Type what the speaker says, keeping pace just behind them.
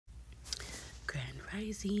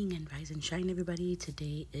Rising and rise and shine, everybody.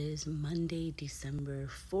 Today is Monday, December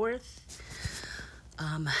 4th.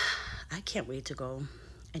 I can't wait to go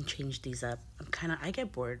and change these up. I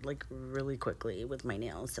get bored like really quickly with my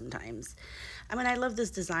nails sometimes. I mean, I love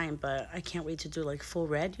this design, but I can't wait to do like full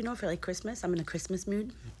red, for like Christmas. I'm in a Christmas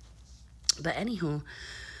mood. But anywho,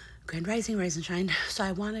 Grand Rising, rise and shine.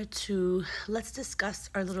 So let's discuss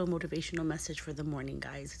our little motivational message for the morning,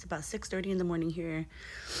 guys. It's about 6:30 in the morning here.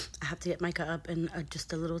 I have to get Micah up in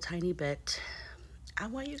just a little tiny bit. I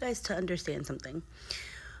want you guys to understand something.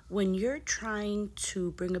 When you're trying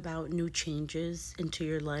to bring about new changes into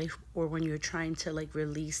your life, or when you're trying to like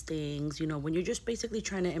release things, when you're just basically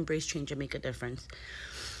trying to embrace change and make a difference,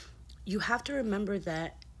 you have to remember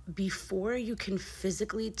that before you can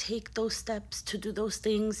physically take those steps to do those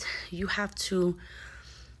things, you have to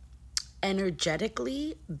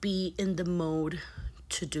energetically be in the mode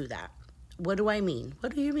to do that. What do I mean?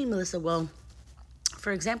 What do you mean, Melissa? Well,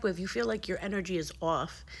 for example, if you feel like your energy is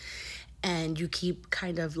off and you keep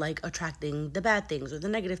kind of like attracting the bad things or the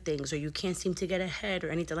negative things, or you can't seem to get ahead or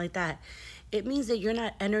anything like that, it means that you're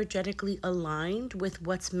not energetically aligned with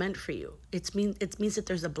what's meant for you. It means that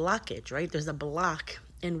there's a blockage, right? There's a block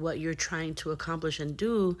in what you're trying to accomplish and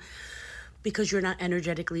do because you're not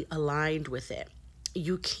energetically aligned with it.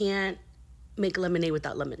 You can't make lemonade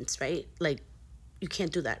without lemons, right? Like, you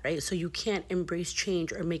can't do that, right? So you can't embrace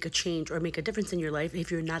change or make a difference in your life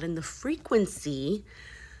if you're not in the frequency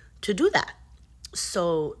to do that.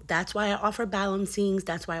 So that's why I offer balancings.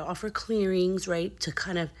 That's why I offer clearings, right? To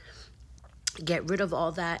kind of get rid of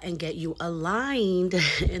all that and get you aligned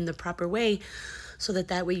in the proper way, so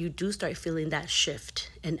that way you do start feeling that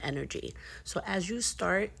shift in energy. So as you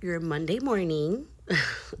start your Monday morning,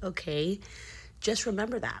 okay, just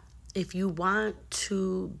remember that. If you want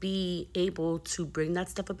to be able to bring that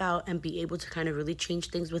stuff about and be able to kind of really change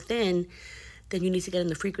things within, then you need to get in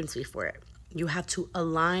the frequency for it. You have to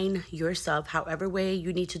align yourself however way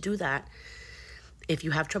you need to do that. If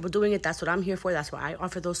you have trouble doing it, that's what I'm here for. That's why I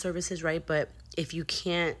offer those services, right? But if you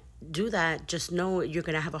can't do that, just know you're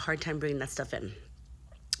going to have a hard time bringing that stuff in.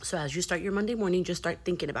 So as you start your Monday morning, just start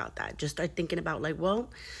thinking about that. Just start thinking about like, well,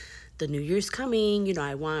 the new year's coming,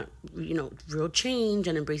 I want, real change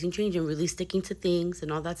and embracing change and really sticking to things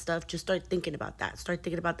and all that stuff. Just start thinking about that. Start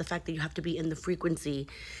thinking about the fact that you have to be in the frequency,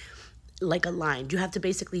 like aligned. You have to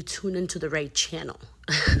basically tune into the right channel,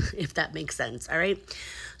 if that makes sense. All right.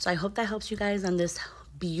 So I hope that helps you guys on this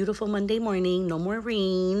beautiful Monday morning. No more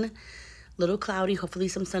rain, little cloudy. Hopefully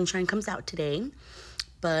some sunshine comes out today.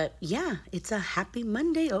 But yeah, it's a happy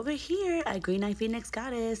Monday over here at Green Eye Phoenix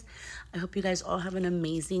Goddess. I hope you guys all have an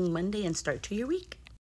amazing Monday and start to your week.